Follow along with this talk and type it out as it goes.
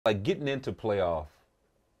Like getting into playoff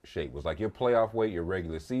shape was like your playoff weight, your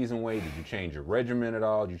regular season weight. Did you change your regimen at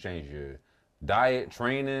all? Did you change your diet,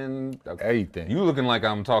 training? Everything. You looking like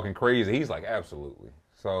I'm talking crazy. He's like, absolutely.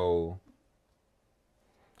 So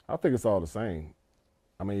I think it's all the same.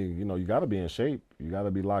 I mean, you know, you got to be in shape. You got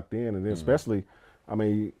to be locked in. And then especially, I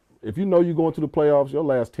mean, if you know you're going to the playoffs, your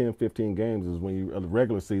last 10, 15 games is when you, the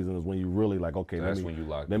regular season is when you really like, okay,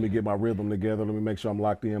 let me get my rhythm together. Let me make sure I'm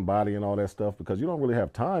locked in, body and all that stuff, because you don't really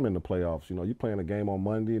have time in the playoffs. You know, you're playing a game on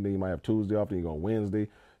Monday, and then you might have Tuesday off, then you go on Wednesday. You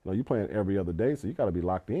know, you're playing every other day, so you got to be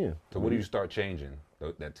locked in. So what do you start changing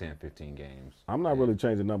that 10, 15 games? I'm not really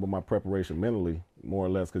changing none but my preparation mentally, more or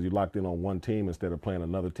less, because you're locked in on one team instead of playing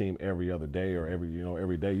another team every other day or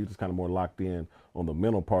every day. You're just kind of more locked in on the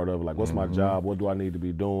mental part of it, like what's my job, what do I need to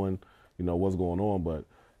be doing, you know, what's going on. But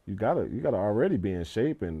you gotta already be in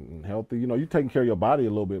shape and healthy. You know, you're taking care of your body a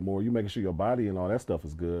little bit more. You're making sure your body and all that stuff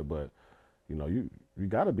is good, but you know, you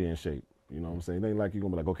gotta be in shape. You know what I'm saying? It ain't like you're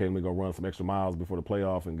gonna be like, okay, let me go run some extra miles before the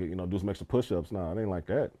playoff and get, you know, do some extra push-ups. No, it ain't like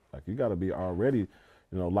that. Like you gotta be already,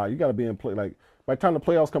 you know, like you gotta be in play. Like by the time the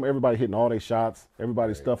playoffs come, everybody hitting all their shots.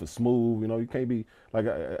 Everybody's stuff is smooth. You know, you can't be like,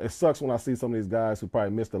 it sucks when I see some of these guys who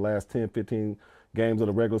probably missed the last 10, 15 games of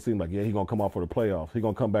the regular season. Like, yeah, he's gonna come out for the playoffs. He's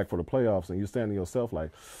gonna come back for the playoffs, and you're saying to yourself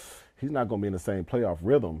like, he's not going to be in the same playoff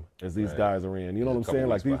rhythm as these guys are in. You know what I'm saying?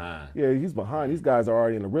 Like, he's behind. These guys are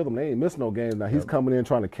already in the rhythm. They ain't missed no games. Now he's coming in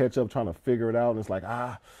trying to catch up, trying to figure it out. And it's like,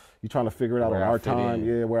 you're trying to figure it out on our time.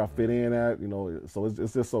 Yeah, where I fit in at. You know, so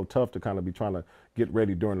it's just so tough to kind of be trying to get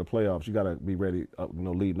ready during the playoffs. You got to be ready, you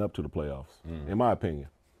know, leading up to the playoffs, in my opinion.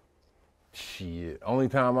 Shit. Only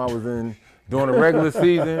time I was during the regular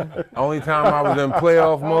season, only time I was in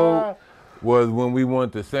playoff mode was when we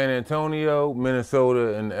went to San Antonio,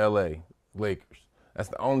 Minnesota, and L.A. Lakers. That's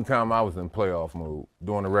the only time I was in playoff mode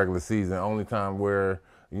during the regular season. Only time where,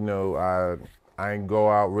 you know, I ain't go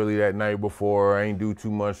out really that night before. I ain't do too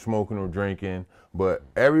much smoking or drinking. But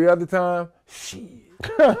every other time, shit.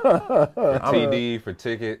 For TD, for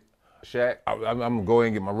ticket, Shaq. I'm going to go ahead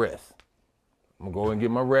and get my rest. I'm going to go ahead and get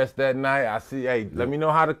my rest that night. I see, hey, let me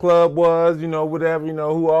know how the club was, you know, whatever, you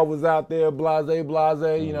know, who all was out there, blase,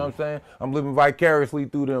 you know what I'm saying? I'm living vicariously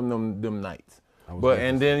through them nights. But,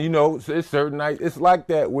 and then, you know, it's certain nights, it's like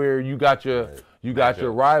that where you got your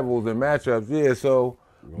your rivals and matchups, yeah, so,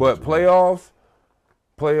 but playoffs,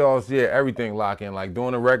 yeah, everything lock in. Like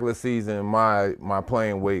during the regular season, my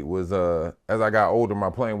playing weight was, as I got older, my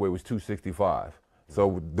playing weight was 265.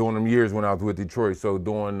 So during them years when I was with Detroit, so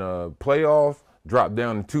during playoffs, dropped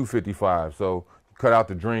down to 255. So cut out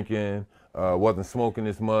the drinking, wasn't smoking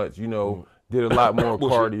as much, you know, did a lot more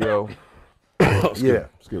cardio. Yeah.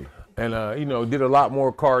 And, you know, did a lot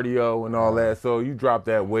more cardio and all that. So you drop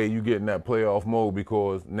that weight, you get in that playoff mode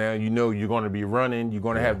because now you know you're going to be running. You're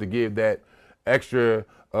going to have to give that extra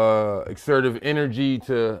exertive energy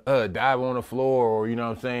to dive on the floor or, you know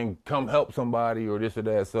what I'm saying, come help somebody or this or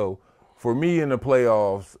that. So for me in the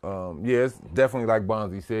playoffs, yeah, it's definitely like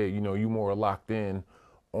Bonzi said, you know, you more locked in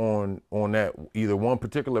on that either one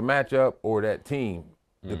particular matchup or that team,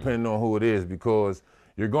 depending on who it is, because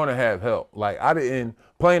you're going to have help. Like I didn't,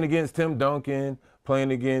 playing against Tim Duncan,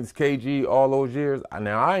 playing against KG all those years,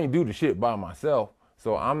 now I ain't do the shit by myself,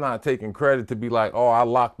 so I'm not taking credit to be like, oh, I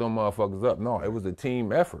locked them motherfuckers up. No, it was a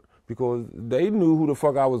team effort because they knew who the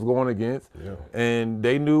fuck I was going against, and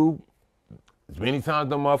they knew as many times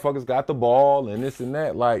them motherfuckers got the ball and this and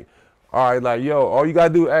that. Like, all right, like, yo, all you got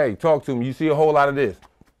to do, hey, talk to me. You see a whole lot of this.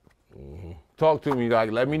 Talk to me,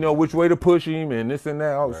 like, let me know which way to push him and this and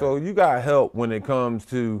that. Right. So you got help when it comes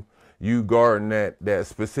to you guarding that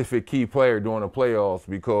specific key player during the playoffs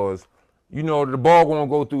because, you know, the ball going to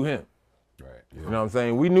go through him. Right. Yeah. You know what I'm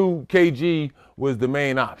saying? We knew KG was the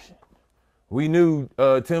main option. We knew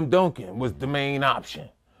Tim Duncan was the main option.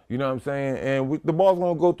 You know what I'm saying? And the ball's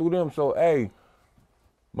going to go through them. So, hey,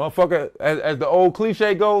 motherfucker, as the old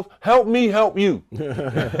cliche goes, help me help you.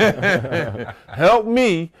 Help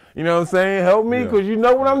me, you know what I'm saying? Help me because you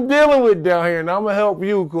know what I'm dealing with down here, and I'm going to help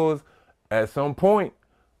you because at some point,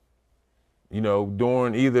 you know,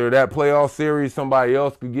 during either that playoff series, somebody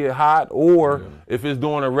else could get hot, or if it's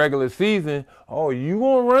during a regular season, oh, you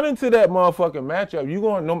going to run into that motherfucking matchup. You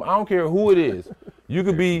going to, I don't care who it is. You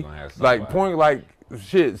could be like,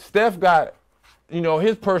 shit, Steph got, you know,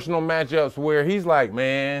 his personal matchups where he's like,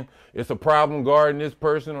 man, it's a problem guarding this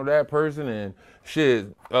person or that person, and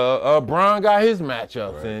shit, Bron got his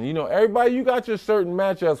matchups, and you know, everybody, you got your certain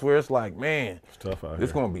matchups where it's like, man, it's tough out here.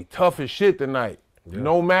 It's gonna be tough as shit tonight,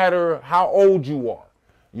 no matter how old you are.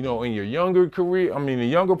 You know, in your younger career, I mean, the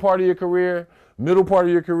younger part of your career, middle part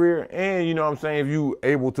of your career, and you know what I'm saying, if you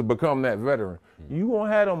able to become that veteran, you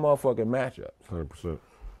gonna have them motherfucking matchups. 100%.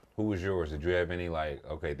 Who was yours? Did you have any like,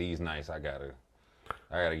 okay, these nights I gotta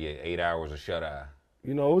get 8 hours of shut eye?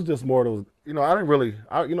 You know, it was just more those. You know, I didn't really.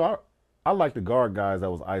 I like the guard guys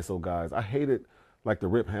that was ISO guys. I hated like the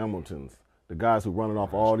Rip Hamiltons, the guys who running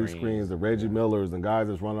off all these screens, the Reggie Millers and guys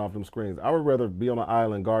that's running off them screens. I would rather be on an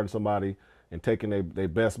island guarding somebody and taking their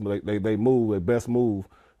best they move, their best move,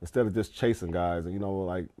 instead of just chasing guys. And, you know,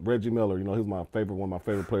 like Reggie Miller, you know, he was one of my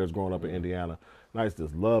favorite players growing up in Indiana. And I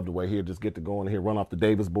just loved the way he'd just get to go in here, run off the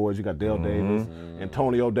Davis boys. You got Dale Davis,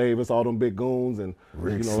 Antonio Davis, all them big goons, and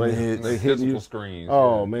Rick you know they hitting you. Screens.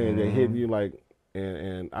 Oh man, they hitting you like.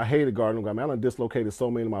 And I hated guarding them. I mean, I done dislocated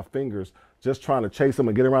so many of my fingers just trying to chase them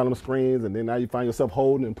and get around them screens. And then now you find yourself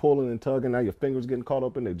holding and pulling and tugging. Now your fingers getting caught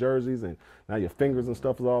up in their jerseys. And now your fingers and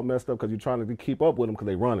stuff is all messed up because you're trying to keep up with them because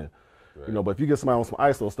they running. Right. You know, but if you get somebody on some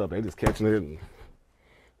ISO stuff, they just catching it. And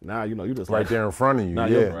now, you know, you just right there in front of you. Now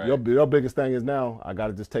your biggest thing is now I got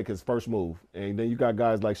to just take his first move. And then you got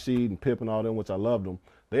guys like Sheed and Pip and all them, which I loved them.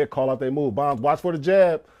 They'd call out their move. Bonds, watch for the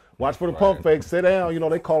jab. Watch for the pump fake, sit down. You know,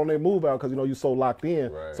 they calling their move out because, you know, you're so locked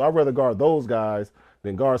in. Right. So I'd rather guard those guys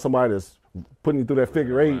than guard somebody that's putting you through that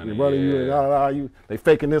figure eight and running you. And they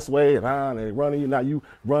faking this way and they running you. Now you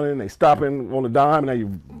running, they stopping on the dime, and now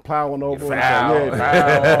you plowing over.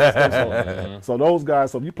 So those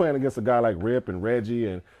guys, so if you playing against a guy like Rip and Reggie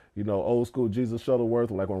and, you know, old school Jesus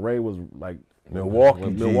Shuttleworth, like when Ray was like,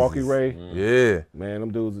 Milwaukee Ray. Yeah. Man,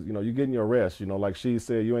 them dudes, you know, you getting your rest. You know, like she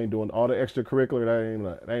said, you ain't doing all the extracurricular,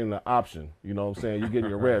 that ain't an option. You know what I'm saying? You getting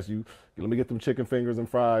your rest. Let me get them chicken fingers and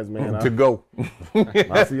fries, man. To go.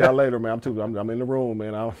 I'll see y'all later, man. I'm in the room,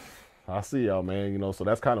 man. I'll see y'all, man. You know, so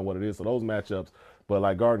that's kind of what it is. So those matchups, but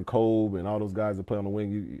like guarding Kobe and all those guys that play on the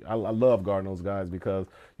wing, I love guarding those guys because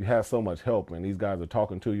you have so much help, and these guys are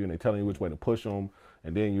talking to you and they're telling you which way to push them,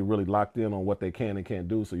 and then you're really locked in on what they can and can't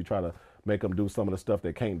do. So you try to make them do some of the stuff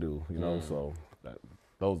they can't do, you know. So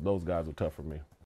those guys are tough for me.